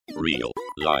Real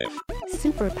life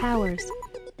superpowers.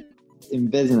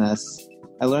 In business,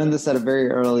 I learned this at a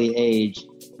very early age.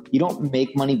 You don't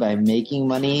make money by making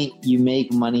money, you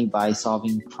make money by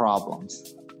solving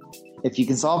problems. If you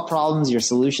can solve problems, your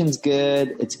solution's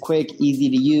good, it's quick,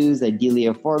 easy to use, ideally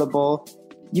affordable,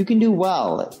 you can do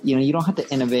well. You don't have to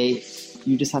innovate,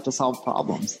 you just have to solve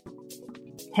problems.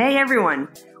 Hey everyone!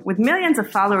 With millions of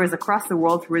followers across the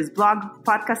world through his blog,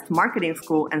 podcast, marketing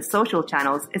school, and social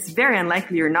channels, it's very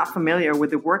unlikely you're not familiar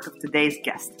with the work of today's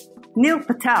guest. Neil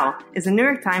Patel is a New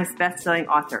York Times bestselling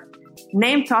author,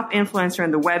 named top influencer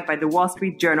on the web by the Wall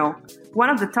Street Journal,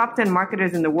 one of the top 10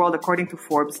 marketers in the world according to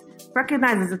Forbes,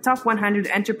 recognized as a top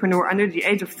 100 entrepreneur under the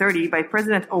age of 30 by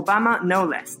President Obama, no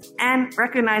less, and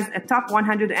recognized a top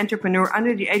 100 entrepreneur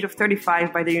under the age of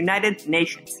 35 by the United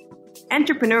Nations.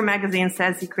 Entrepreneur magazine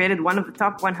says he created one of the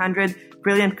top 100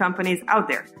 brilliant companies out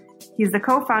there. He's the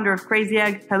co-founder of Crazy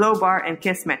Egg, Hello Bar, and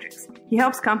Kissmetrics. He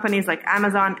helps companies like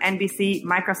Amazon, NBC,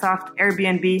 Microsoft,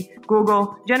 Airbnb,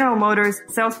 Google, General Motors,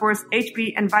 Salesforce,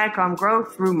 HP, and Viacom grow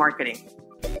through marketing.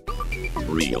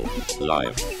 Real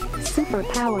life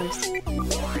Superpowers.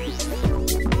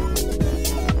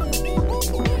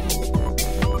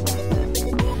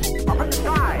 Up in the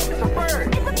sky, it's a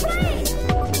bird. It's a plane.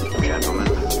 Gentlemen,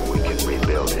 we can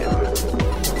rebuild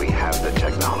him. We have the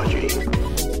technology.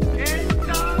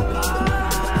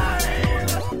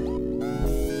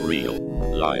 Real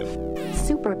life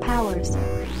Superpowers.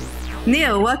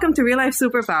 Neil, welcome to Real Life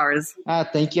Superpowers.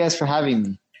 Thank you guys for having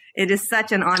me. It is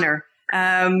such an honor.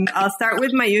 I'll start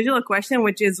with my usual question,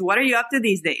 which is, what are you up to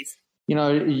these days?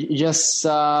 Just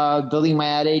building my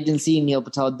ad agency, Neil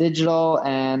Patel Digital,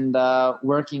 and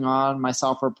working on my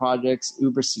software projects,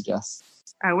 Ubersuggest.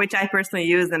 Which I personally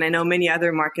use, and I know many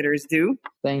other marketers do.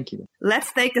 Thank you.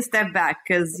 Let's take a step back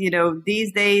because,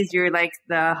 these days you're like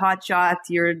the hot shot,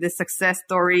 you're the success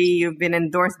story, you've been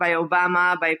endorsed by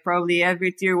Obama, by probably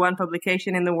every tier 1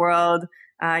 publication in the world.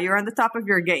 You're on the top of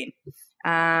your game.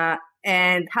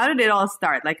 And how did it all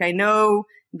start? Like, I know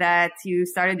that you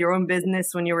started your own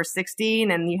business when you were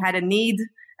 16 and you had a need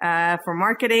for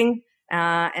marketing.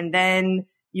 And then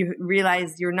you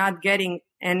realized you're not getting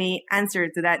any answer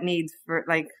to that need for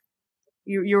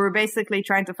you were basically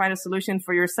trying to find a solution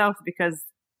for yourself because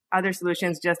other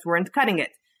solutions just weren't cutting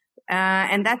it.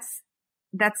 And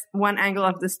that's one angle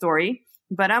of the story.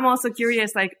 But I'm also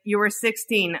curious, you were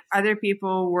 16, other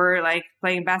people were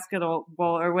playing basketball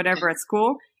or whatever at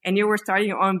school, and you were starting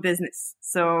your own business.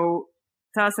 So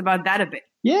tell us about that a bit.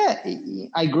 Yeah,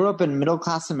 I grew up in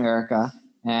middle-class America,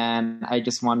 and I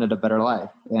just wanted a better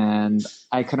life. And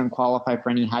I couldn't qualify for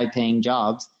any high-paying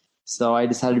jobs, so I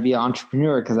decided to be an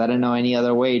entrepreneur because I didn't know any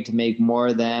other way to make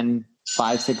more than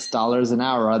 $5-6 an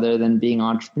hour other than being an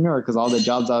entrepreneur, because all the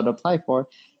jobs I would apply for,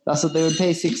 that's what they would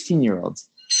pay 16-year-olds.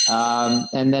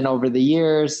 And then over the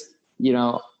years,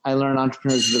 I learned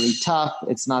entrepreneur is really tough.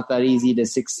 It's not that easy to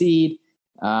succeed.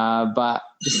 But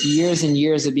just years and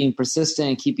years of being persistent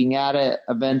and keeping at it,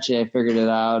 eventually I figured it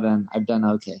out and I've done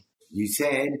okay. You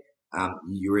said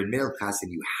you were in middle class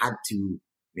and you had to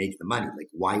make the money.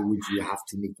 Why would you have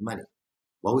to make the money?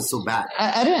 What was so bad?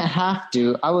 I didn't have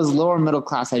to. I was lower middle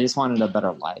class. I just wanted a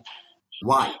better life.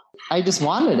 Why? I just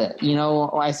wanted it.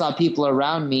 I saw people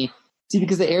around me. See,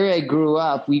 because the area I grew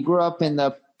up, we grew up in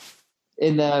the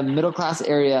middle class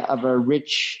area of a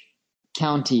rich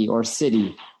county or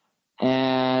city.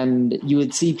 And you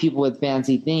would see people with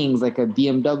fancy things like a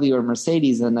BMW or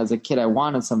Mercedes. And as a kid, I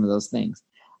wanted some of those things.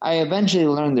 I eventually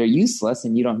learned they're useless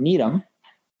and you don't need them.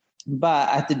 But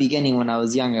at the beginning, when I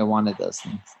was young, I wanted those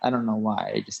things. I don't know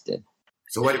why. I just did.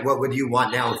 So what would you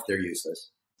want now if they're useless?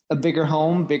 A bigger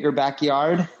home, bigger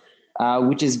backyard,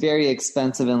 which is very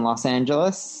expensive in Los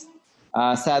Angeles.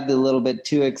 Sadly, a little bit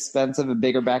too expensive. A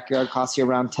bigger backyard costs you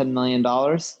around $10 million.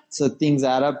 So things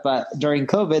add up. But during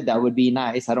COVID, that would be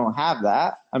nice. I don't have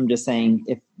that. I'm just saying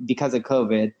because of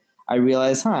COVID, I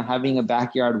realized, having a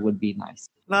backyard would be nice.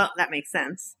 Well, that makes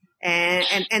sense.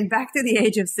 And back to the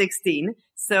age of 16.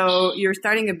 So you're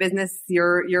starting a business.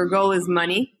 Your goal is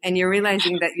money, and you're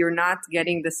realizing that you're not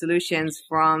getting the solutions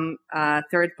from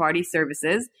third-party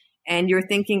services. And you're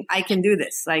thinking, I can do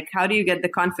this. How do you get the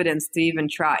confidence to even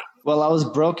try? Well, I was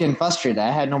broke and frustrated.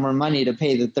 I had no more money to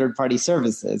pay the third-party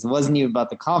services. It wasn't even about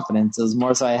the confidence. It was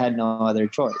more so I had no other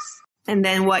choice. And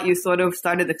then what, you sort of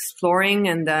started exploring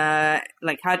and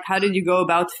how did you go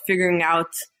about figuring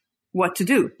out what to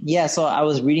do? Yeah, so I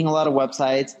was reading a lot of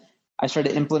websites. I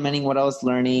started implementing what I was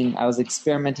learning. I was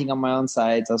experimenting on my own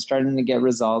sites. I was starting to get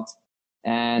results.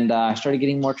 And I started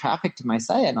getting more traffic to my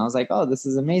site. And I was like, oh, this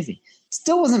is amazing.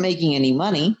 Still wasn't making any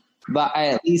money, but I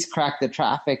at least cracked the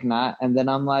traffic nut. And then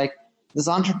I'm like, this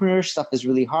entrepreneur stuff is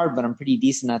really hard, but I'm pretty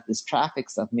decent at this traffic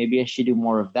stuff. Maybe I should do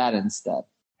more of that instead.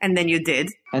 And then you did.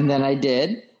 And then I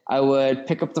did. I would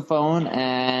pick up the phone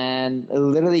and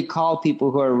literally call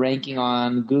people who are ranking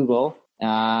on Google,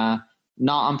 not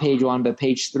on page 1, but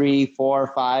page 3,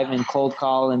 4, 5, and cold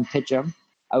call and pitch them.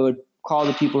 I would call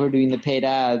the people who are doing the paid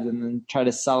ads and then try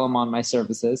to sell them on my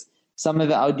services. Some of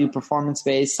it I would do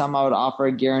performance-based. Some I would offer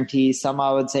a guarantee. Some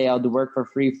I would say I'll do work for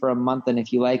free for a month, and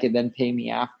if you like it, then pay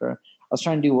me after. I was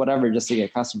trying to do whatever just to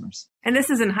get customers. And this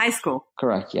is in high school?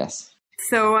 Correct, yes.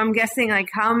 So I'm guessing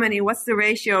what's the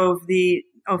ratio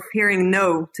of hearing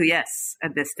no to yes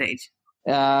at this stage?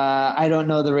 I don't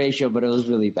know the ratio, but it was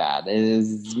really bad. It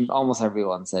is almost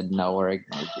everyone said no or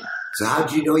ignored you. So how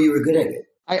did you know you were good at it?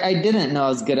 I didn't know I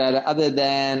was good at it other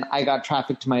than I got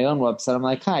traffic to my own website. I'm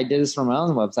like, I did this for my own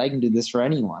website. I can do this for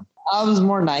anyone. I was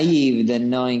more naive than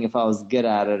knowing if I was good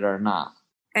at it or not.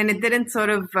 And it didn't sort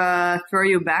of throw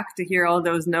you back to hear all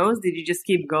those no's? Did you just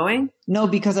keep going? No,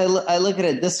 because I look at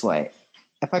it this way.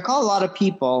 If I call a lot of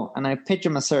people and I pitch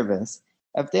them a service,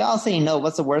 if they all say no,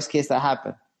 what's the worst case that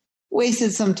happened?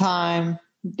 Wasted some time,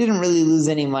 didn't really lose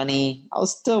any money. I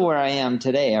was still where I am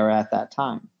today or at that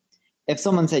time. If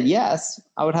someone said yes,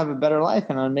 I would have a better life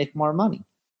and I would make more money.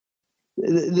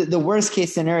 The worst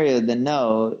case scenario, the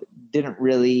no, didn't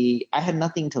really, I had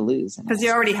nothing to lose. Because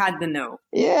you already had the no.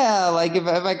 Yeah, like if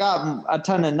I got a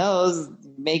ton of no's,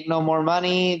 make no more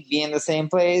money, be in the same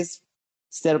place,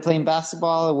 instead of playing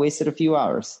basketball, I wasted a few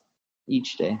hours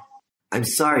each day. I'm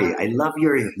sorry. I love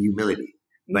your humility.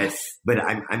 But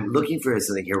I'm looking for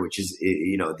something here, which is,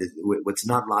 what's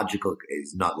not logical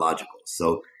is not logical.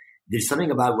 So there's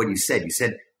something about what you said. You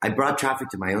said, I brought traffic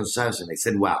to my own service, and I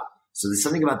said, wow. So there's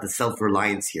something about the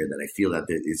self-reliance here that I feel that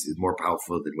is more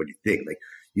powerful than what you think. Like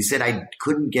you said, I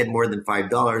couldn't get more than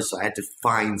 $5, so I had to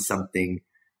find something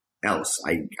else.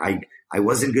 I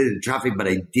wasn't good at traffic, but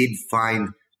I did find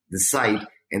the site.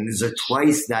 And there's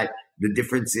twice that the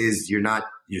difference is you're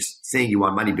saying you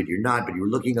want money, but you're not, but you're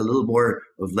looking a little more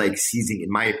of like seizing,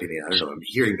 in my opinion. I don't know. I'm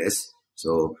hearing this.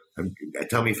 So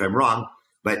tell me if I'm wrong,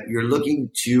 but you're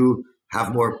looking to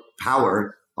have more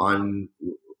power on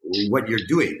what you're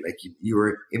doing. Like you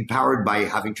were empowered by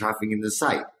having traffic in the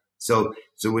site. So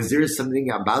was there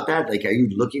something about that? Like, are you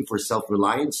looking for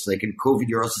self-reliance? Like in COVID,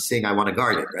 you're also saying, I want a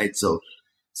garden, right? So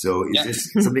is there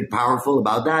something powerful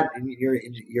about that in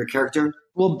your character?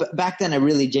 Well, back then I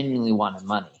really genuinely wanted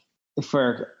money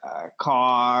for a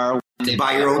car. To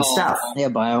buy your own stuff. Yeah,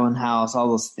 buy our own house, all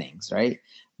those things, right?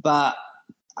 But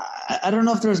I don't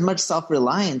know if there was much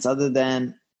self-reliance other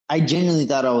than I genuinely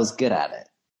thought I was good at it.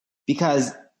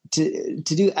 Because to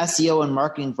do SEO and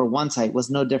marketing for one site was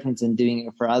no different than doing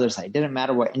it for other site. It didn't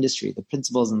matter what industry. The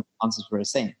principles and concepts were the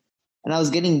same. And I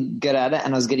was getting good at it,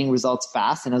 and I was getting results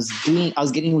fast, and I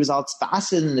was getting results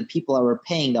faster than the people I were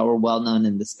paying that were well known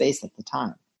in the space at the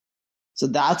time. So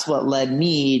that's what led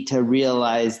me to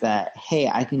realize that, hey,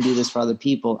 I can do this for other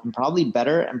people and probably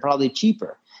better and probably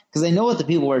cheaper. Because I know what the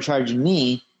people were charging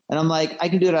me, and I'm like, I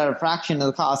can do it at a fraction of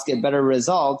the cost, get better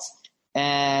results,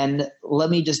 and let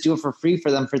me just do it for free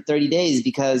for them for 30 days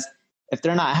because if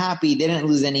they're not happy, they didn't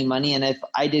lose any money. And if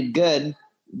I did good,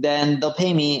 then they'll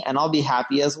pay me and I'll be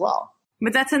happy as well.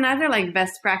 But that's another like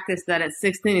best practice that at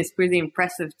 16 is pretty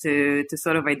impressive to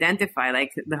sort of identify,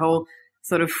 like the whole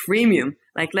sort of freemium.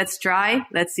 Like, let's try,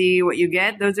 let's see what you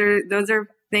get. Those are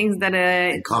things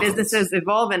that businesses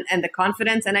evolve and the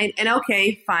confidence. And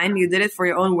okay, fine, you did it for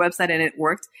your own website and it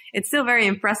worked. It's still very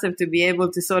impressive to be able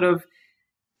to sort of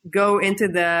go into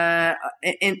the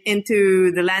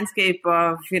landscape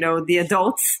of, the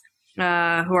adults who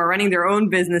are running their own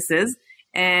businesses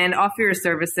and offer your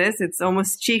services. It's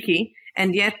almost cheeky.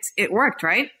 And yet it worked,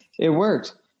 right? It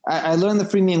worked. I learned the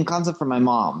freemium concept from my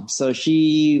mom. So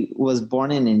she was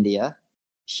born in India.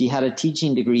 She had a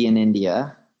teaching degree in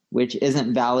India, which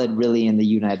isn't valid really in the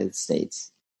United States.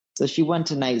 So she went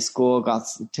to night school,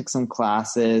 took some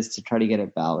classes to try to get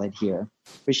it valid here.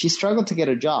 But she struggled to get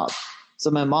a job.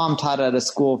 So my mom taught at a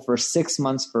school for 6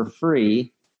 months for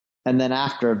free. And then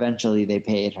after, eventually they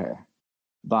paid her.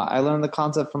 But I learned the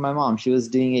concept from my mom. She was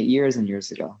doing it years and years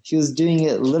ago. She was doing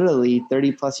it literally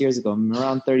 30 plus years ago,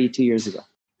 around 32 years ago.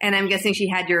 And I'm guessing she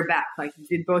had your back. Like,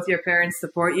 did both your parents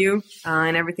support you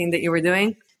in everything that you were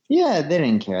doing? Yeah, they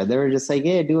didn't care. They were just like,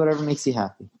 hey, do whatever makes you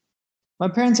happy. My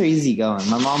parents are easygoing.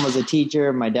 My mom was a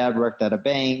teacher. My dad worked at a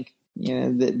bank.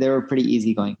 They were pretty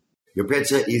easygoing. Your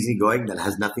parents are easygoing. That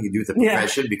has nothing to do with the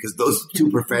profession because those two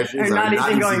professions are not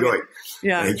easygoing.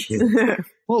 Yeah.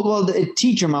 Well, the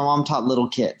teacher, my mom taught little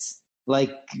kids,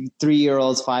 like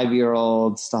 3-year-olds,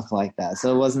 5-year-olds, stuff like that.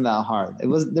 So it wasn't that hard. There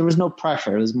was no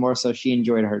pressure. It was more so she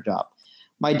enjoyed her job.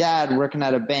 my dad working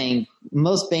at a bank,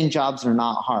 most bank jobs are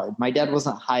not hard. My dad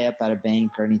wasn't high up at a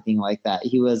bank or anything like that.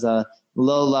 He was a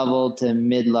low level to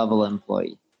mid level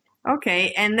employee.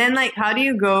 Okay. And then like, how do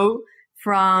you go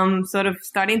from sort of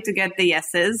starting to get the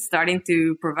yeses, starting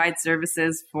to provide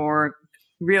services for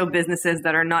real businesses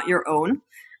that are not your own?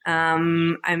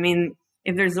 I mean,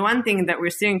 if there's one thing that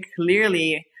we're seeing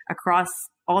clearly across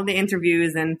all the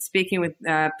interviews and speaking with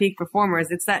peak performers,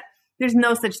 it's that there's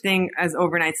no such thing as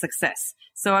overnight success.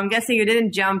 So I'm guessing you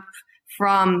didn't jump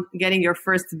from getting your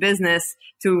first business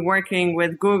to working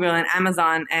with Google and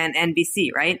Amazon and NBC,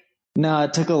 right? No,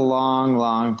 it took a long,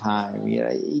 long time.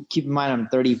 Keep in mind, I'm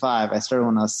 35. I started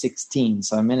when I was 16,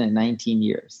 so I'm in it 19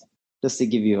 years, just to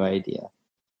give you an idea.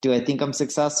 Do I think I'm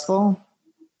successful?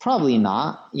 Probably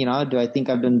not. Do I think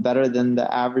I've been better than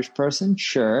the average person?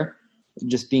 Sure.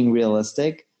 Just being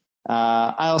realistic.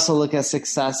 I also look at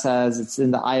success as it's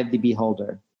in the eye of the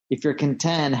beholder. If you're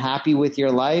content, happy with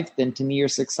your life, then to me, you're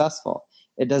successful.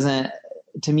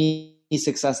 To me,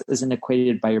 success isn't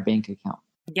equated by your bank account.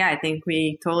 Yeah, I think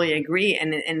we totally agree.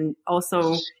 And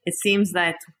also it seems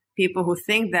that people who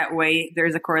think that way,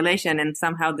 there's a correlation, and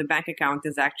somehow the bank account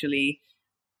is actually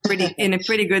in a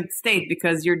pretty good state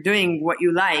because you're doing what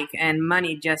you like and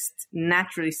money just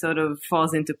naturally sort of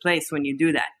falls into place when you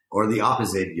do that. Or the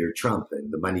opposite, you're Trump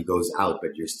and the money goes out,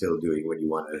 but you're still doing what you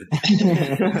want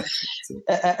to.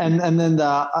 And then the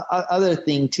other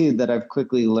thing too that I've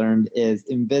quickly learned is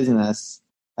in business,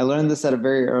 I learned this at a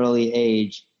very early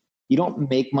age. You don't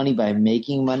make money by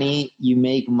making money. You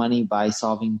make money by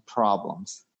solving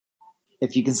problems.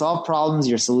 If you can solve problems,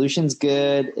 your solution's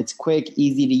good. It's quick,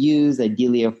 easy to use,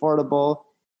 ideally affordable.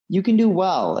 You can do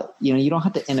well. You don't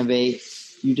have to innovate.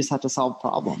 You just have to solve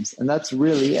problems. And that's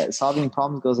really it. Solving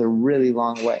problems goes a really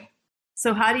long way.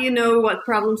 So how do you know what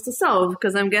problems to solve?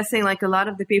 Because I'm guessing like a lot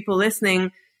of the people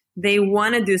listening, they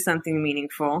want to do something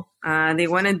meaningful. They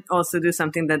want to also do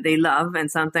something that they love. And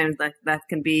sometimes that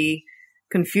can be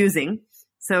confusing.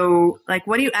 So like,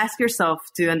 what do you ask yourself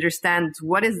to understand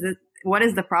what is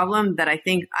the problem that I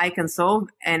think I can solve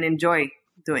and enjoy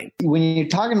doing? When you're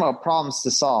talking about problems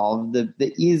to solve,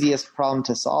 the easiest problem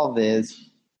to solve is,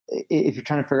 if you're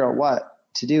trying to figure out what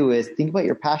to do, is think about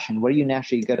your passion. What are you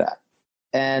naturally good at?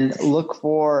 And look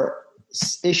for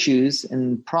issues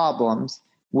and problems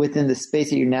within the space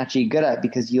that you're naturally good at,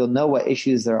 because you'll know what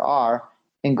issues there are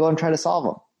and go and try to solve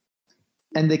them.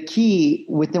 And the key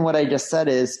within what I just said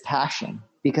is passion.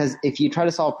 Because if you try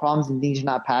to solve problems and things you're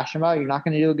not passionate about, you're not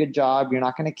going to do a good job. You're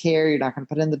not going to care. You're not going to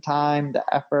put in the time, the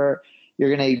effort.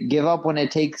 You're going to give up when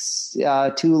it takes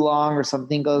too long or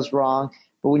something goes wrong.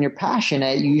 But when you're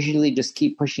passionate, you usually just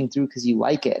keep pushing through because you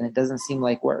like it and it doesn't seem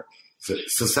like work.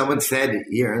 So someone said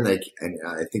here, and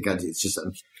I think it's just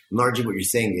enlarging what you're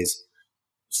saying is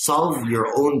solve your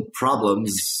own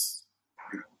problems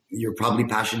you're probably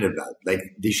passionate about. Like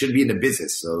they should be in a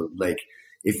business. So like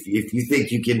if you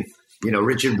think you can,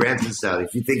 Richard Branson style,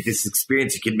 if you think this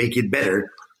experience, you can make it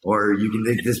better, or you can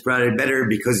make this product better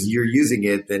because you're using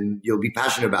it, then you'll be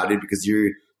passionate about it because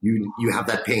you have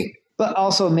that pain. But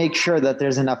also make sure that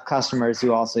there's enough customers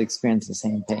who also experience the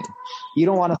same thing. You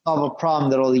don't want to solve a problem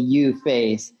that only you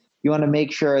face. You want to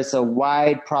make sure it's a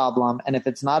wide problem. And if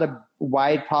it's not a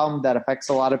wide problem that affects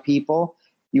a lot of people,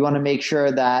 you want to make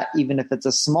sure that even if it's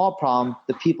a small problem,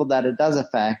 the people that it does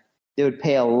affect, they would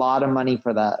pay a lot of money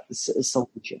for that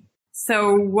solution.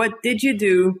 So what did you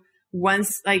do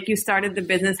once you started the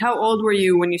business? How old were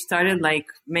you when you started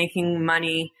making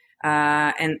money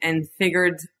and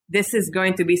figured this is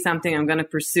going to be something I'm going to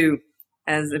pursue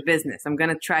as a business? I'm going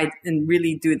to try and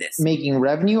really do this. Making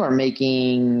revenue or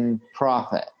making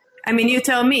profit? I mean, you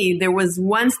tell me. There was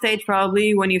one stage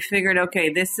probably when you figured,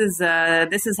 okay, this is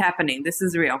happening. This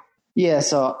is real. Yeah.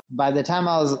 So by the time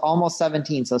I was almost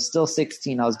 17, so still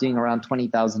 16, I was doing around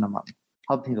 $20,000 a month.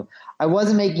 Helping people. I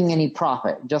wasn't making any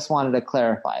profit. Just wanted to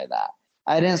clarify that.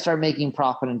 I didn't start making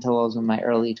profit until I was in my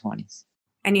early 20s.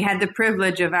 And you had the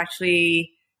privilege of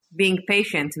actually being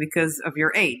patient because of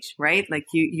your age, right? Like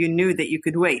you knew that you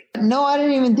could wait. No, I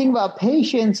didn't even think about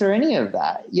patience or any of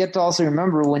that. You have to also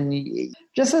remember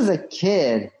just as a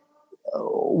kid,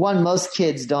 most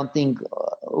kids don't think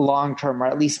long term, or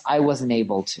at least I wasn't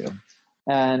able to.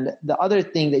 And the other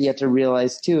thing that you have to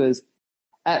realize too is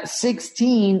at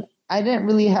 16, I didn't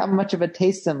really have much of a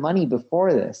taste of money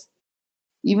before this.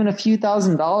 Even a few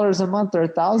 $1,000s a month or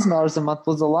 $1,000 a month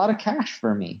was a lot of cash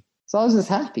for me. So I was just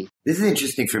happy. This is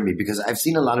interesting for me because I've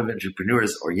seen a lot of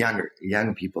entrepreneurs or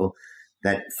young people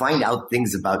that find out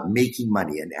things about making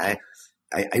money. And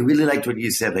I really liked what you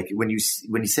said. Like when you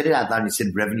said it out loud, you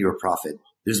said revenue or profit.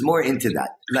 There's more into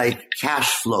that, like cash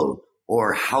flow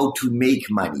or how to make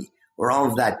money or all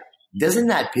of that. doesn't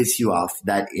that piss you off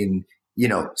that in,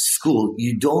 school,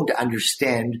 you don't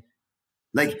understand,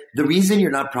 like the reason you're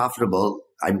not profitable,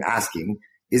 I'm asking,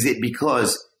 is it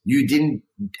because you didn't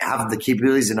have the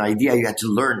capabilities and idea? You had to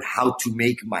learn how to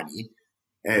make money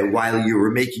while you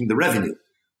were making the revenue.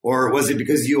 Or was it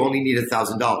because you only need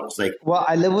 $1,000? Like, well,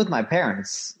 I live with my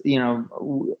parents.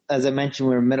 As I mentioned,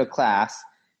 we were middle class.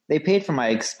 They paid for my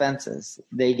expenses.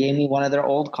 They gave me one of their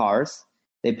old cars.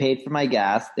 They paid for my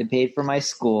gas. They paid for my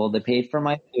school. They paid for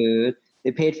my food.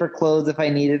 They paid for clothes if I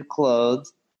needed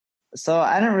clothes. So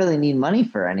I didn't really need money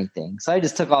for anything. So I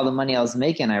just took all the money I was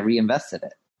making, I reinvested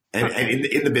it. And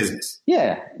in the business.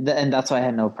 Yeah, and that's why I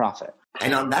had no profit.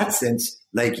 And on that sense,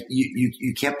 like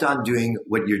you kept on doing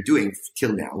what you're doing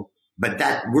till now, but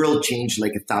that world changed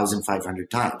like 1,500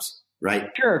 times, right?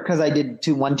 Sure, because I did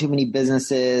one too many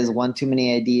businesses, one too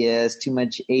many ideas, too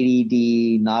much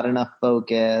ADD, not enough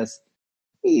focus.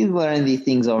 You learn these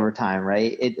things over time,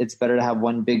 right? It's better to have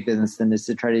one big business than just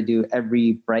to try to do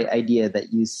every bright idea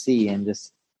that you see, and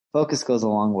just focus goes a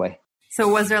long way. So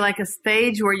was there like a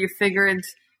stage where you figured,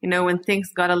 when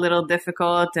things got a little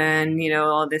difficult and,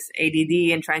 all this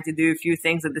ADD and trying to do a few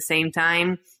things at the same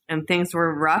time and things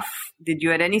were rough, did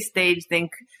you at any stage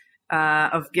think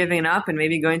of giving up and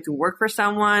maybe going to work for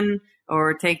someone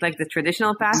or take like the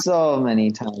traditional path? So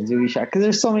many times, you'd be shocked. Because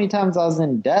there's so many times I was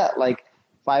in debt, like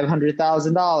 $500,000,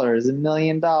 $1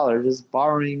 million, just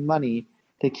borrowing money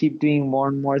to keep doing more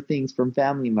and more things from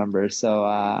family members.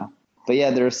 So, but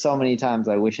yeah, there were so many times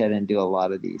I wish I didn't do a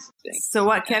lot of these things. So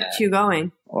what kept you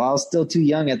going? Well, I was still too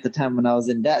young at the time when I was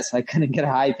in debt, so I couldn't get a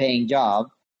high-paying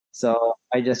job. So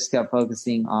I just kept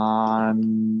focusing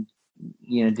on,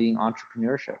 doing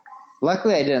entrepreneurship.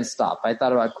 Luckily, I didn't stop. I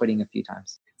thought about quitting a few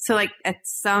times. So like at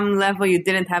some level, you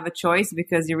didn't have a choice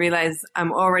because you realized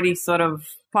I'm already sort of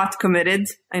pot committed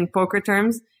in poker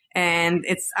terms. And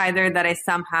it's either that I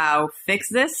somehow fix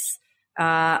this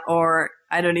or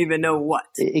I don't even know what.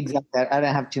 Exactly. I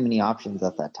didn't have too many options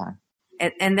at that time.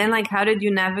 And then like, how did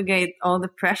you navigate all the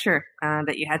pressure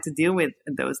that you had to deal with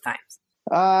at those times?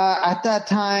 At that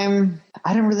time,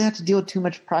 I didn't really have to deal with too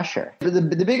much pressure.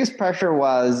 The biggest pressure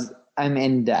was I'm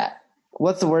in debt.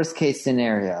 What's the worst case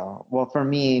scenario? Well, for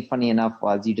me, funny enough,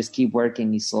 was you just keep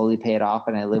working, you slowly pay it off,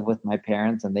 and I live with my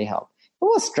parents and they help. It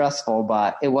was stressful,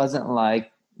 but it wasn't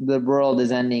like the world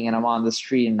is ending and I'm on the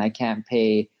street and I can't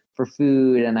pay for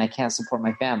food and I can't support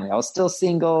my family. I was still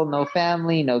single, no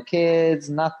family, no kids,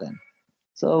 nothing.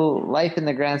 So life in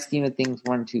the grand scheme of things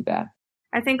weren't too bad.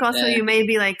 I think also you may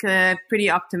be like pretty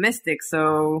optimistic.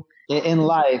 So in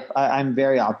life, I'm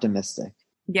very optimistic.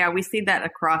 Yeah, we see that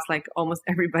across like almost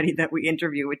everybody that we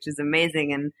interview, which is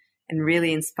amazing and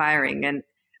really inspiring. And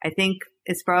I think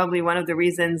it's probably one of the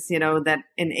reasons, that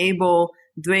enable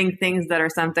doing things that are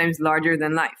sometimes larger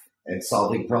than life. And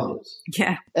solving problems.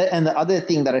 Yeah. And the other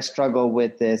thing that I struggle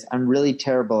with is I'm really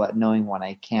terrible at knowing when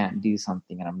I can't do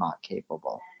something and I'm not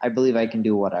capable. I believe I can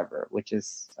do whatever, which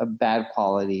is a bad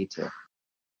quality too.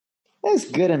 It's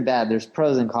good and bad. There's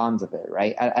pros and cons of it,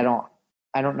 right? I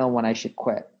don't know when I should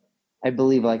quit. I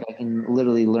believe like I can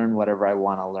literally learn whatever I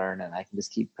want to learn and I can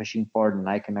just keep pushing forward and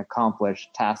I can accomplish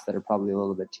tasks that are probably a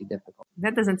little bit too difficult.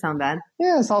 That doesn't sound bad.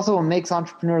 Yeah, it's also what makes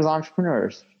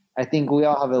entrepreneurs. I think we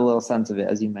all have a little sense of it,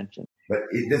 as you mentioned. But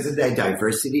doesn't that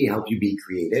diversity help you be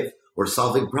creative or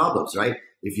solving problems, right?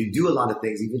 If you do a lot of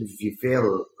things, even if you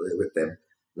fail with them,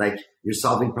 like you're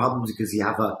solving problems because you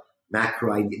have a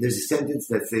macro idea. There's a sentence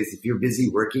that says, if you're busy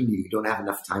working, you don't have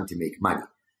enough time to make money.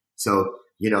 So,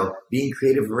 being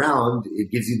creative around,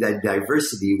 it gives you that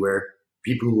diversity where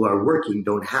people who are working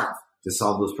don't have to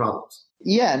solve those problems.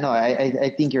 Yeah, no,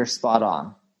 I think you're spot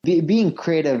on. Being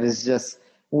creative is just,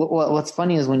 what's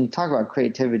funny is when you talk about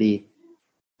creativity,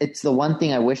 it's the one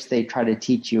thing I wish they try to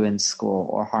teach you in school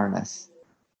or harness.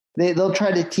 They'll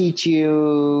try to teach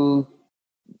you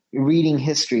reading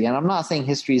history. And I'm not saying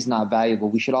history is not valuable.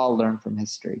 We should all learn from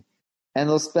history. And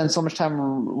they'll spend so much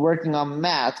time working on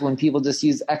math when people just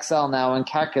use Excel now and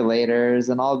calculators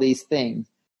and all these things.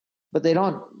 But they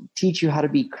don't teach you how to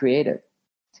be creative.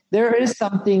 There is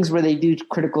some things where they do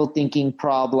critical thinking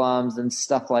problems and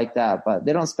stuff like that, but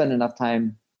they don't spend enough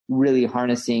time really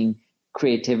harnessing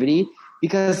creativity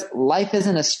because life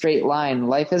isn't a straight line.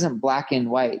 Life isn't black and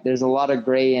white. There's a lot of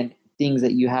gray and things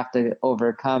that you have to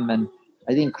overcome. And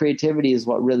I think creativity is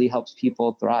what really helps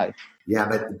people thrive. Yeah,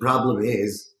 but the problem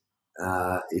is,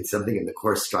 it's something in the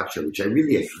course structure, which I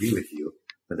really agree with you.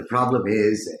 But the problem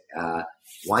is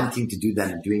wanting to do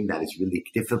that and doing that is really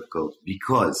difficult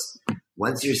because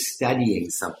once you're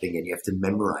studying something and you have to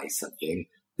memorize something,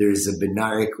 there's a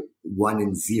binary 1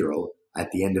 and 0 at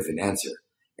the end of an answer.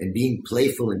 And being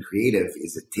playful and creative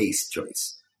is a taste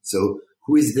choice. So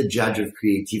who is the judge of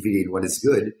creativity and what is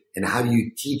good? And how do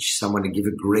you teach someone to give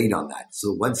a grade on that?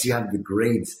 So once you have the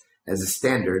grades as a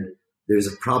standard, there's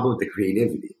a problem with the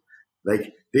creativity.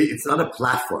 Like, it's not a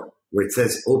platform where it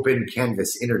says open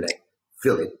canvas, internet,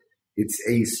 fill it. It's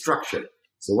a structure.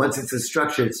 So once it's a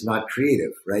structure, it's not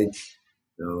creative, right?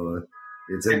 So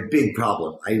it's a big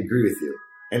problem. I agree with you.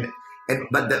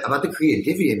 But about the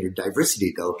creativity and your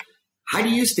diversity, though, how do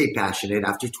you stay passionate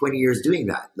after 20 years doing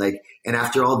that? Like, and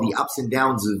after all the ups and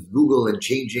downs of Google and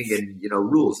changing and,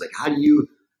 rules, like, how do you,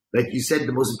 like you said,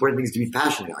 the most important thing is to be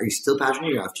passionate. Are you still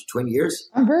passionate after 20 years?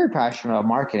 I'm very passionate about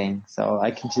marketing, so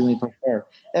I continually prepare.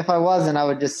 If I wasn't, I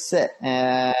would just sit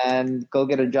and go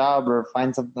get a job or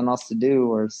find something else to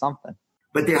do or something.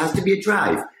 But there has to be a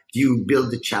drive. Do you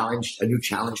build a new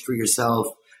challenge for yourself?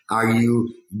 Are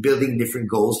you building different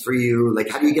goals for you? Like,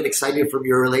 how do you get excited from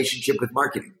your relationship with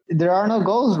marketing? There are no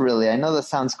goals, really. I know that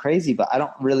sounds crazy, but I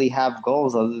don't really have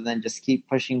goals other than just keep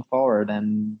pushing forward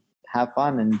and have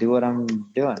fun and do what I'm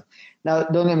doing. Now,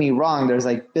 don't get me wrong. There's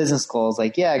like business goals.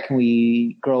 Like, yeah, can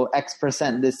we grow X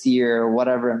percent this year or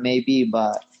whatever it may be?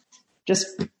 But just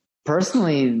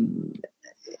personally,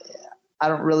 I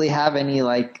don't really have any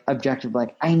like objective,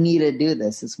 like I need to do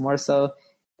this. It's more so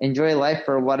enjoy life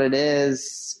for what it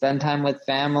is, spend time with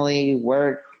family,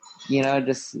 work,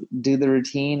 just do the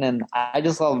routine. And I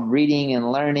just love reading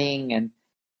and learning. And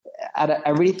out of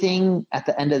everything, at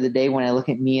the end of the day, when I look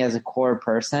at me as a core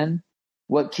person,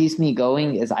 what keeps me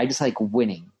going is I just like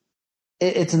winning.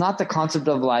 It's not the concept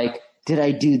of like, did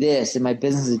I do this? Did my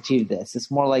business achieve this?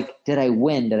 It's more like, did I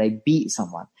win? Did I beat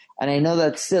someone? And I know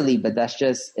that's silly, but that's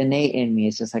just innate in me.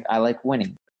 It's just like, I like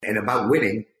winning. And about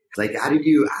winning, like, how did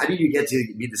you get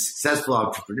to be the successful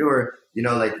entrepreneur,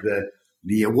 like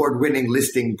the award-winning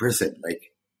listing person?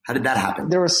 Like, how did that happen?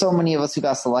 There were so many of us who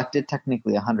got selected,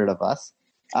 technically 100 of us.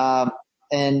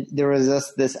 And there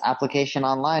was this application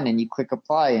online and you click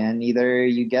apply and either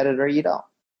you get it or you don't.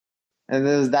 And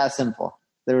it was that simple.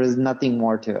 There was nothing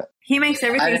more to it. He makes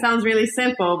everything sound really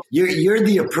simple. You're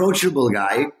the approachable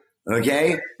guy,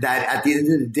 okay? That at the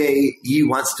end of the day, he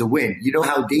wants to win. You know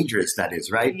how dangerous that is,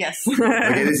 right? Yes.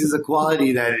 Okay, this is a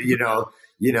quality that,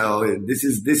 this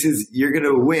is, you're going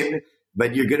to win,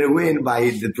 but you're going to win by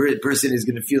the person is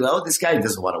going to feel, oh, this guy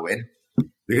doesn't want to win.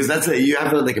 Because you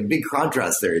have a big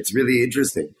contrast there. It's really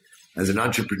interesting. As an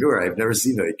entrepreneur, I've never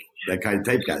seen that kind of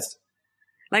typecast.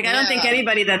 Like, I don't think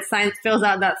anybody that fills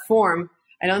out that form,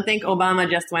 I don't think Obama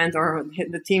just went or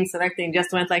the team selecting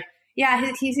just went like,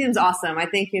 yeah, he seems awesome. I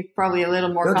think he's probably a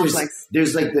little more complex.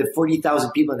 There's like the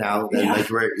 40,000 people now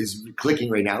that is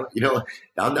clicking right now,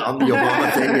 on the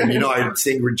Obama thing. And, I'm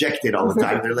saying rejected all the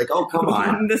time. They're like, oh, come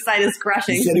on. The site is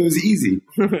crashing. He said it was easy.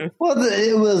 Well,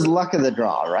 it was luck of the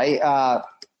draw, right?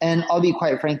 And I'll be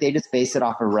quite frank, they just based it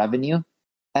off of revenue.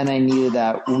 And I knew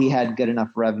that we had good enough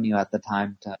revenue at the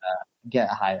time to get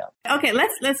high up. Okay,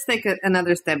 let's take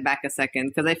another step back a second,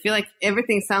 because I feel like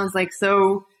everything sounds like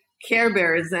so Care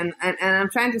Bears, and I'm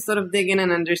trying to sort of dig in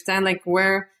and understand like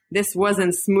where this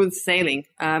wasn't smooth sailing,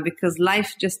 because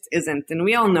life just isn't, and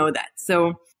we all know that.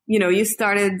 So, you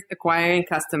started acquiring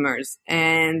customers,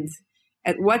 and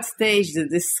at what stage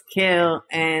did this scale,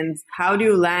 and how do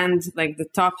you land like the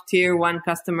top tier 1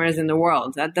 customers in the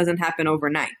world? That doesn't happen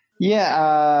overnight.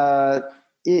 Yeah,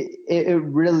 it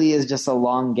really is just a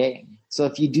long game. So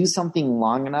if you do something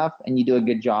long enough and you do a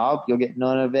good job, you'll get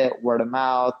known of it, word of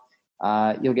mouth.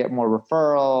 You'll get more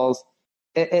referrals.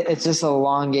 It's just a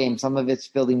long game. Some of it's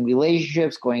building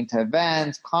relationships, going to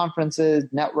events, conferences,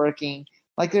 networking.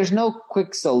 Like, there's no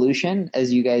quick solution,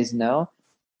 as you guys know.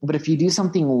 But if you do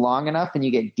something long enough and you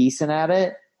get decent at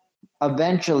it,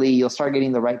 eventually you'll start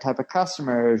getting the right type of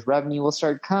customers. Revenue will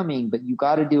start coming, but you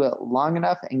got to do it long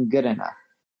enough and good enough.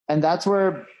 And that's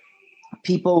where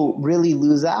people really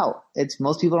lose out.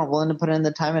 Most people aren't willing to put in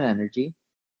the time and energy.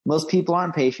 Most people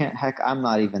aren't patient. Heck, I'm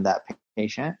not even that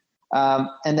patient.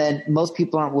 And then most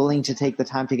people aren't willing to take the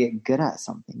time to get good at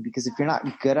something, because if you're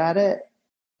not good at it,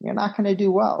 you're not going to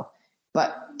do well.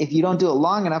 But if you don't do it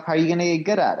long enough, how are you going to get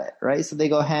good at it, right? So they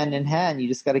go hand in hand. You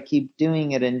just got to keep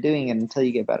doing it until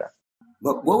you get better.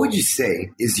 But what would you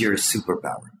say is your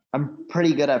superpower? I'm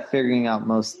pretty good at figuring out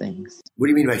most things. What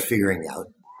do you mean by figuring out?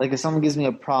 Like, if someone gives me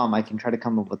a problem, I can try to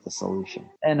come up with a solution.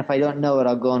 And if I don't know it,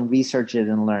 I'll go and research it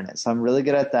and learn it. So I'm really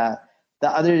good at that. The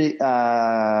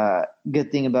other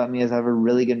good thing about me is I have a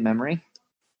really good memory.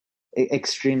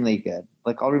 Extremely good.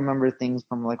 Like, I'll remember things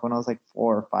from like when I was like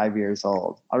 4 or 5 years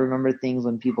old. I'll remember things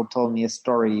when people told me a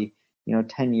story,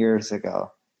 10 years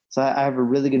ago. So I have a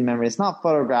really good memory. It's not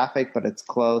photographic, but it's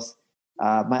close.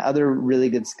 My other really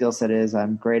good skill set is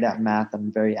I'm great at math.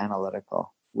 I'm very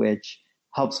analytical, which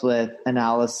helps with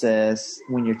analysis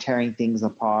when you're tearing things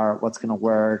apart, what's going to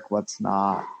work, what's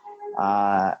not.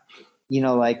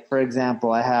 Like, for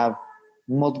example, I have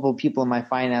multiple people in my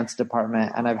finance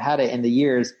department, and I've had it in the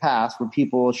years past where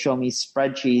people will show me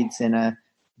spreadsheets in a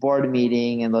board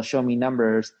meeting and they'll show me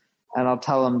numbers, and I'll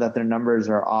tell them that their numbers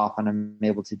are off, and I'm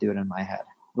able to do it in my head,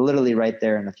 literally right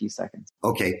there in a few seconds.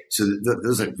 Okay, so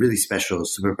those are really special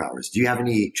superpowers. Do you have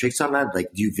any tricks on that?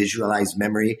 Like, do you visualize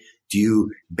memory? Do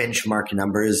you benchmark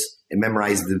numbers and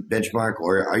memorize the benchmark,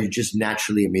 or are you just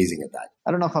naturally amazing at that?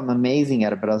 I don't know if I'm amazing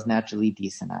at it, but I was naturally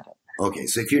decent at it. Okay,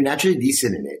 so if you're naturally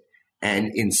decent in it,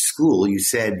 and in school you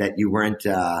said that you weren't,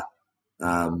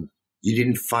 you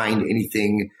didn't find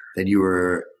anything that you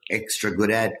were extra good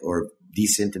at or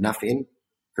decent enough in,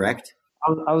 correct?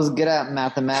 I was good at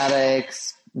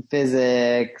mathematics,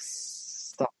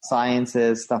 physics,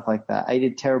 sciences, stuff like that. I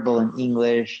did terrible in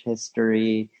English,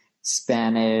 history,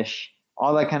 Spanish,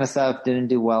 all that kind of stuff. Didn't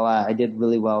do well at. I did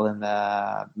really well in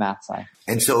the math side.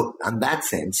 And so, on that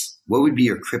sense, what would be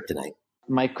your kryptonite?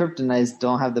 My kryptonites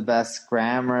don't have the best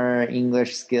grammar,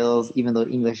 English skills, even though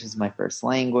English is my first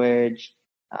language.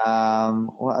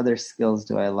 What other skills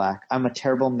do I lack? I'm a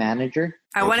terrible manager.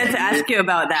 I wanted to ask you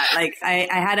about that. Like, I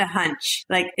had a hunch.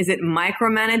 Like, is it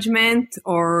micromanagement,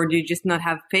 or do you just not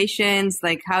have patience?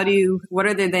 Like, what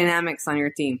are the dynamics on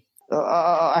your team?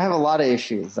 I have a lot of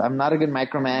issues. I'm not a good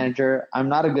micromanager. I'm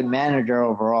not a good manager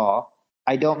overall.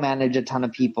 I don't manage a ton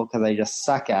of people because I just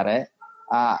suck at it.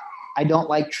 I don't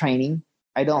like training.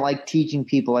 I don't like teaching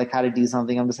people like how to do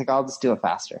something. I'm just like, I'll just do it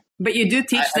faster. But you do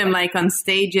teach them like on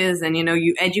stages, and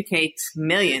you educate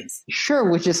millions.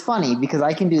 Sure, which is funny because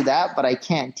I can do that, but I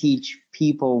can't teach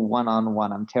people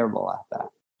one-on-one. I'm terrible at that.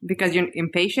 Because you're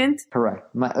impatient?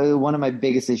 Correct. One of my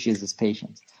biggest issues is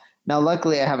patience. Now,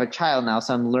 luckily, I have a child now,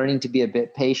 so I'm learning to be a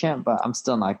bit patient, but I'm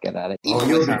still not good at it. Oh,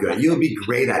 you'll be good. You'll be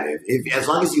great at it. As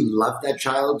long as you love that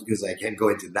child, because I can't go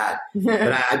into that.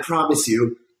 But I promise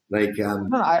you, like...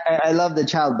 No, I love the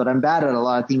child, but I'm bad at a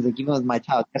lot of things. Like, even with my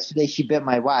child, yesterday she bit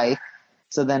my wife.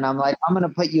 So then I'm like, I'm going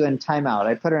to put you in timeout.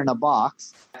 I put her in a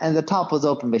box, and the top was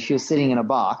open, but she was sitting in a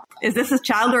box. Is this a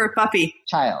child or a puppy?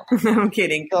 Child. I'm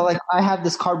kidding. So, like, I have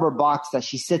this cardboard box that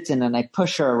she sits in, and I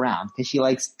push her around because she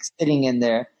likes sitting in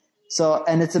there. So,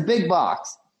 and it's a big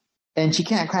box, and she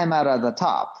can't climb out of the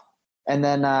top. And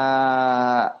then,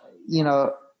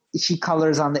 she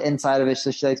colors on the inside of it,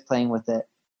 so she likes playing with it.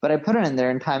 But I put her in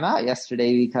there in timeout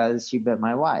yesterday because she bit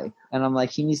my wife. And I'm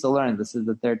like, she needs to learn. This is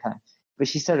the third time. But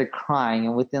she started crying,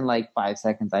 and within like 5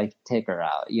 seconds, I take her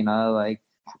out. Like,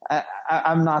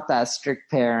 I'm not that strict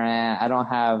parent. I don't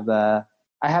have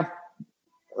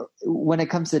when it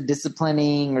comes to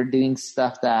disciplining or doing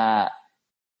stuff that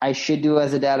I should do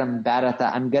as a dad, I'm bad at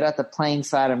that. I'm good at the playing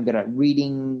side. I'm good at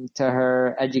reading to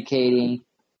her, educating.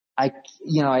 But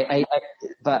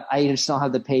I just don't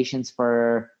have the patience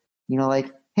for,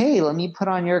 like, hey, let me put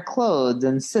on your clothes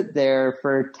and sit there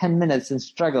for 10 minutes and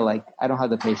struggle. Like, I don't have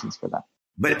the patience for that.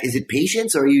 But is it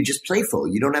patience, or are you just playful?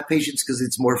 You don't have patience because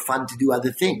it's more fun to do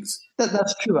other things.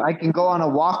 That's true. I can go on a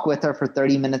walk with her for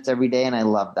 30 minutes every day, and I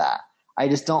love that. I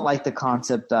just don't like the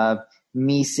concept of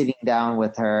me sitting down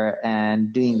with her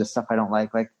and doing the stuff I don't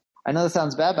like. Like, I know this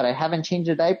sounds bad, but I haven't changed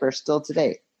a diaper still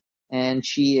today. And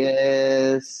she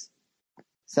is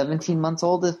 17 months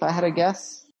old, if I had to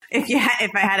guess.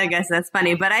 If I had to guess, that's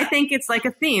funny. But I think it's like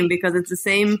a theme because it's the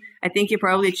same. I think you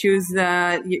probably choose,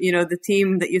 the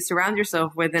team that you surround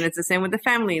yourself with. And it's the same with the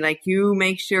family. Like, you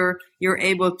make sure you're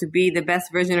able to be the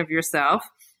best version of yourself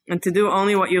and to do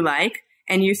only what you like.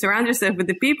 And you surround yourself with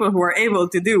the people who are able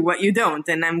to do what you don't.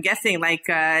 And I'm guessing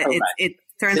it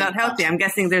turns out healthy. I'm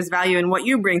guessing there's value in what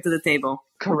you bring to the table.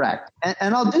 Correct.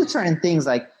 And I'll do certain things.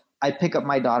 Like, I pick up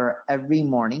my daughter every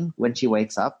morning when she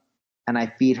wakes up, and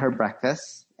I feed her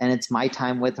breakfast. And it's my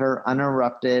time with her,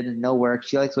 uninterrupted, no work.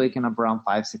 She likes waking up around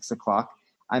 5, 6 o'clock.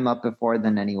 I'm up before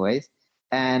then anyways.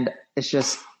 And it's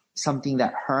just something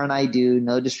that her and I do,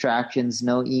 no distractions,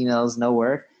 no emails, no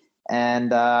work.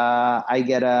 And I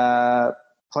get to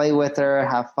play with her,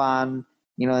 have fun.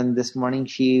 And this morning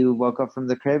she woke up from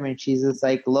the crib and she's just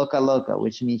like Loca Loca,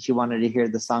 which means she wanted to hear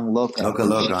the song Loca. Loca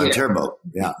Loca on Turbo,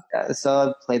 yeah. So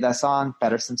I played that song,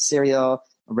 fed her some cereal,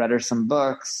 read her some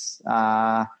books.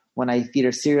 When I feed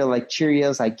her cereal like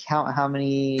Cheerios, I count how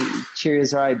many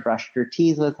Cheerios are. I brushed her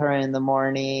teeth with her in the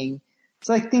morning. It's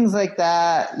like things like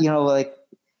that, like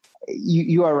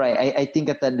you are right. I think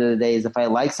at the end of the day is if I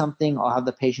like something, I'll have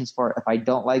the patience for it. If I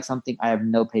don't like something, I have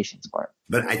no patience for it.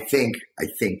 But I think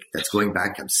that's going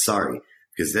back. I'm sorry,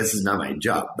 because this is not my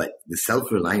job, but the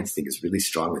self-reliance thing is really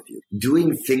strong with you.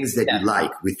 Doing things that you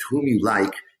like with whom you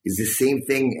like is the same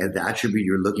thing as the attribute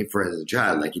you're looking for as a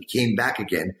child. Like, it came back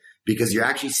again. because you're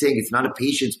actually saying it's not a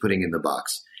patient's putting in the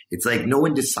box. It's like no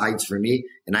one decides for me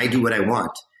and I do what I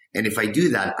want. And if I do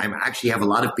that, I actually have a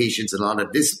lot of patience and a lot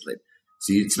of discipline.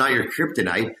 So it's not your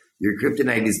kryptonite. Your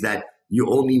kryptonite is that you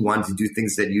only want to do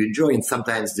things that you enjoy. And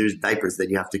sometimes there's diapers that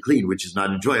you have to clean, which is not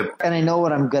enjoyable. And I know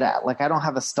what I'm good at. Like, I don't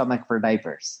have a stomach for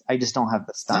diapers. I just don't have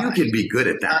the stomach. You can be good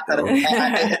at that, though.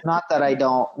 Not that I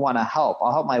don't want to help.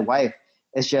 I'll help my wife.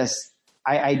 It's just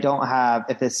I don't have,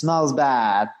 if it smells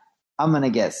bad, I'm going to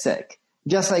get sick.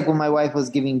 Just like when my wife was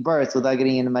giving birth, without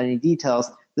getting into many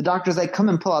details, the doctor's like, come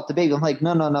and pull out the baby. I'm like,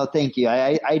 no, thank you.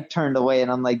 I turned away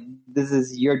and I'm like, this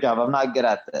is your job. I'm not good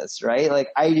at this, right? Like,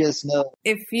 I just know.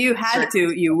 If you had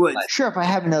to, you would. Sure, if I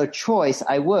have no choice,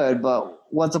 I would. But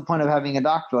what's the point of having a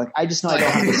doctor? Like, I just know I don't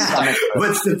have the stomach.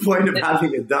 What's the point of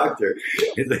having a doctor?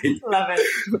 Love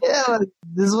it. Yeah, like,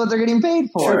 this is what they're getting paid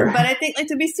for. Sure. But I think, like,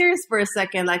 to be serious for a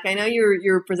second, like, I know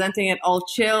you're presenting it all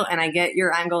chill, and I get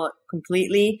your angle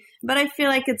completely. But I feel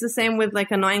like it's the same with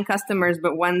like annoying customers,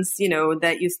 but ones,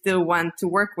 that you still want to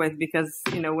work with because,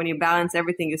 when you balance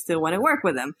everything, you still want to work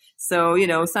with them. So,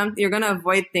 you're going to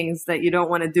avoid things that you don't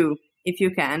want to do if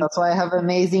you can. That's why I have an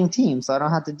amazing team, so I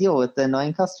don't have to deal with the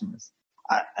annoying customers.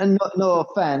 And no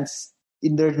offense,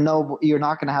 you're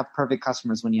not going to have perfect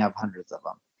customers when you have hundreds of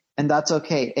them. And that's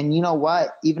okay. And you know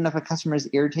what? Even if a customer is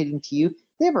irritating to you,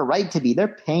 they have a right to be. They're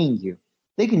paying you.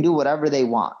 They can do whatever they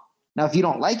want. Now, if you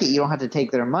don't like it, you don't have to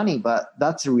take their money, but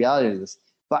that's the reality of this.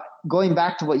 But going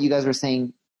back to what you guys were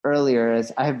saying earlier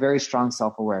is I have very strong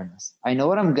self-awareness. I know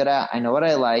what I'm good at. I know what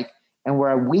I like. And where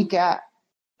I'm weak at,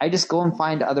 I just go and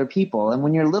find other people. And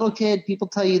when you're a little kid, people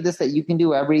tell you this, that you can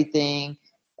do everything.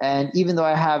 And even though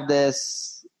I have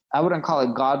this, I wouldn't call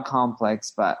it God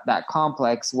complex, but that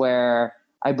complex where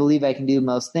I believe I can do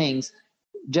most things,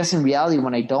 just in reality,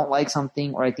 when I don't like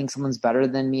something or I think someone's better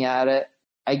than me at it,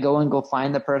 I go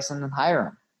find the person and hire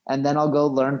them. And then I'll go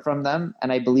learn from them.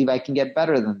 And I believe I can get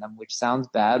better than them, which sounds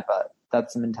bad, but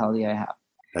that's the mentality I have.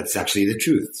 That's actually the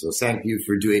truth. So thank you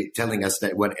for telling us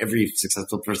that what every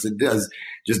successful person does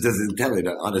just doesn't tell it,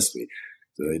 honestly.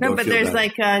 So no, but there's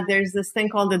there's this thing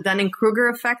called the Dunning-Kruger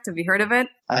effect. Have you heard of it?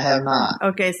 I have not.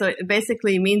 Okay, so it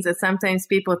basically means that sometimes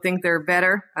people think they're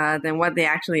better than what they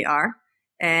actually are.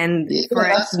 And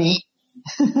that's me.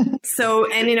 So,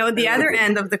 and the other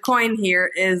end of the coin here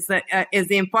is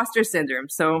the imposter syndrome.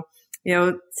 So,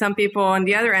 some people on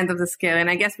the other end of the scale, and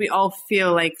I guess we all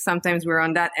feel like sometimes we're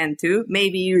on that end too.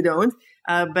 Maybe you don't,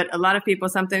 but a lot of people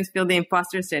sometimes feel the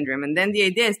imposter syndrome. And then the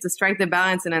idea is to strike the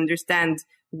balance and understand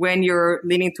when you're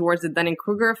leaning towards the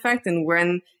Dunning-Kruger effect and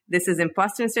when this is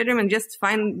imposter syndrome, and just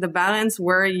find the balance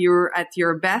where you're at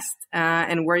your best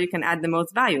and where you can add the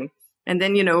most value. And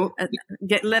then,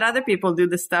 let other people do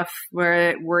the stuff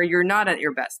where you're not at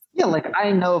your best. Yeah, like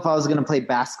I know if I was going to play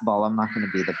basketball, I'm not going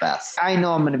to be the best. I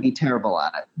know I'm going to be terrible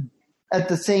at it. At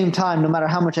the same time, no matter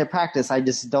how much I practice, I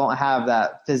just don't have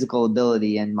that physical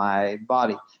ability in my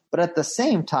body. But at the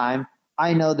same time,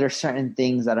 I know there's certain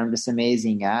things that I'm just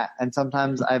amazing at. And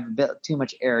sometimes I have a bit too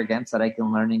much arrogance that I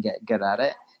can learn and get good at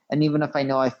it. And even if I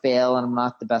know I fail and I'm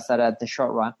not the best at it the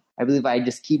short run, I believe I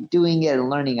just keep doing it and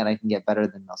learning it, I can get better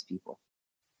than most people.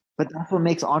 But that's what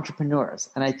makes entrepreneurs.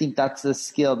 And I think that's the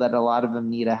skill that a lot of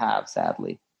them need to have,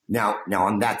 sadly. Now,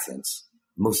 on that sense,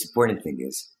 the most important thing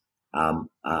is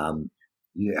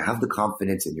you have the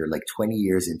confidence and you're like 20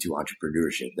 years into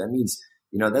entrepreneurship. That means,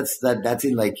 that's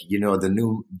in like,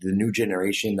 the new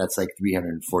generation, that's like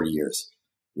 340 years.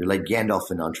 You're like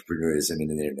Gandalf in entrepreneurism in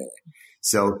the internet.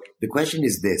 So the question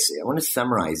is this. I want to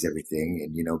summarize everything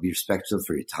and, be respectful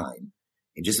for your time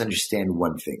and just understand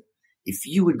one thing. If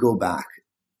you would go back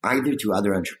either to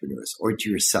other entrepreneurs or to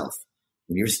yourself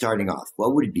when you're starting off,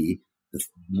 what would be the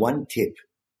one tip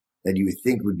that you would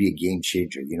think would be a game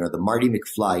changer? The Marty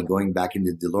McFly going back in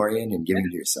the DeLorean and giving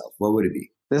it to yourself. What would it be?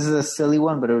 This is a silly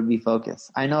one, but it would be focus.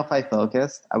 I know if I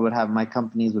focused, I would have my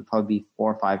companies would probably be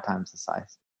 4 or 5 times the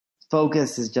size.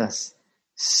 Focus is just,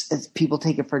 people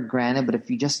take it for granted, but if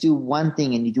you just do one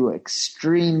thing and you do it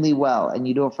extremely well and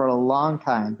you do it for a long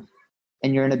time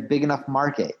and you're in a big enough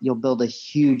market, you'll build a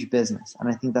huge business. And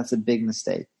I think that's a big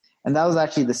mistake. And that was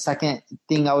actually the second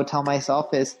thing I would tell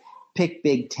myself is pick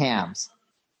big TAMs.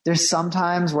 There's some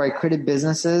times where I created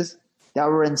businesses that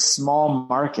were in small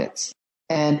markets.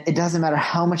 And it doesn't matter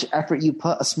how much effort you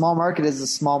put, a small market is a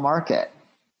small market.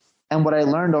 And what I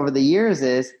learned over the years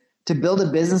is to build a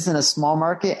business in a small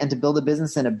market and to build a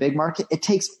business in a big market, it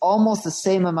takes almost the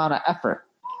same amount of effort.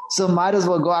 So might as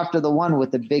well go after the one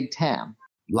with the big TAM.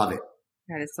 Love it.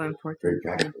 That is so important. Very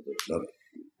practical. Love it.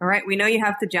 All right. We know you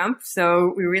have to jump,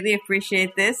 so we really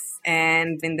appreciate this.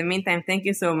 And in the meantime, thank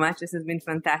you so much. This has been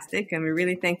fantastic. And we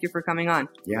really thank you for coming on.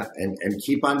 Yeah, and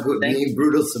keep on being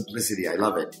brutal simplicity. I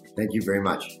love it. Thank you very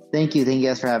much. Thank you. Thank you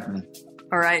guys for having me.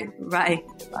 All right. Bye.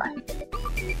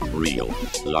 Real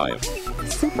life.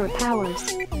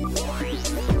 Superpowers.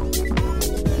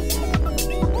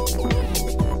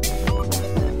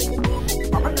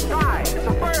 Up in the sky, it's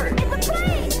a bird. It's a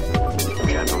plane.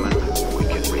 Gentlemen, we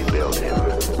can rebuild him.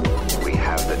 We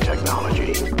have the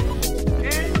technology.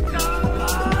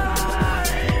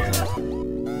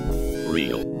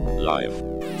 Real life.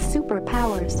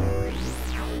 Superpowers.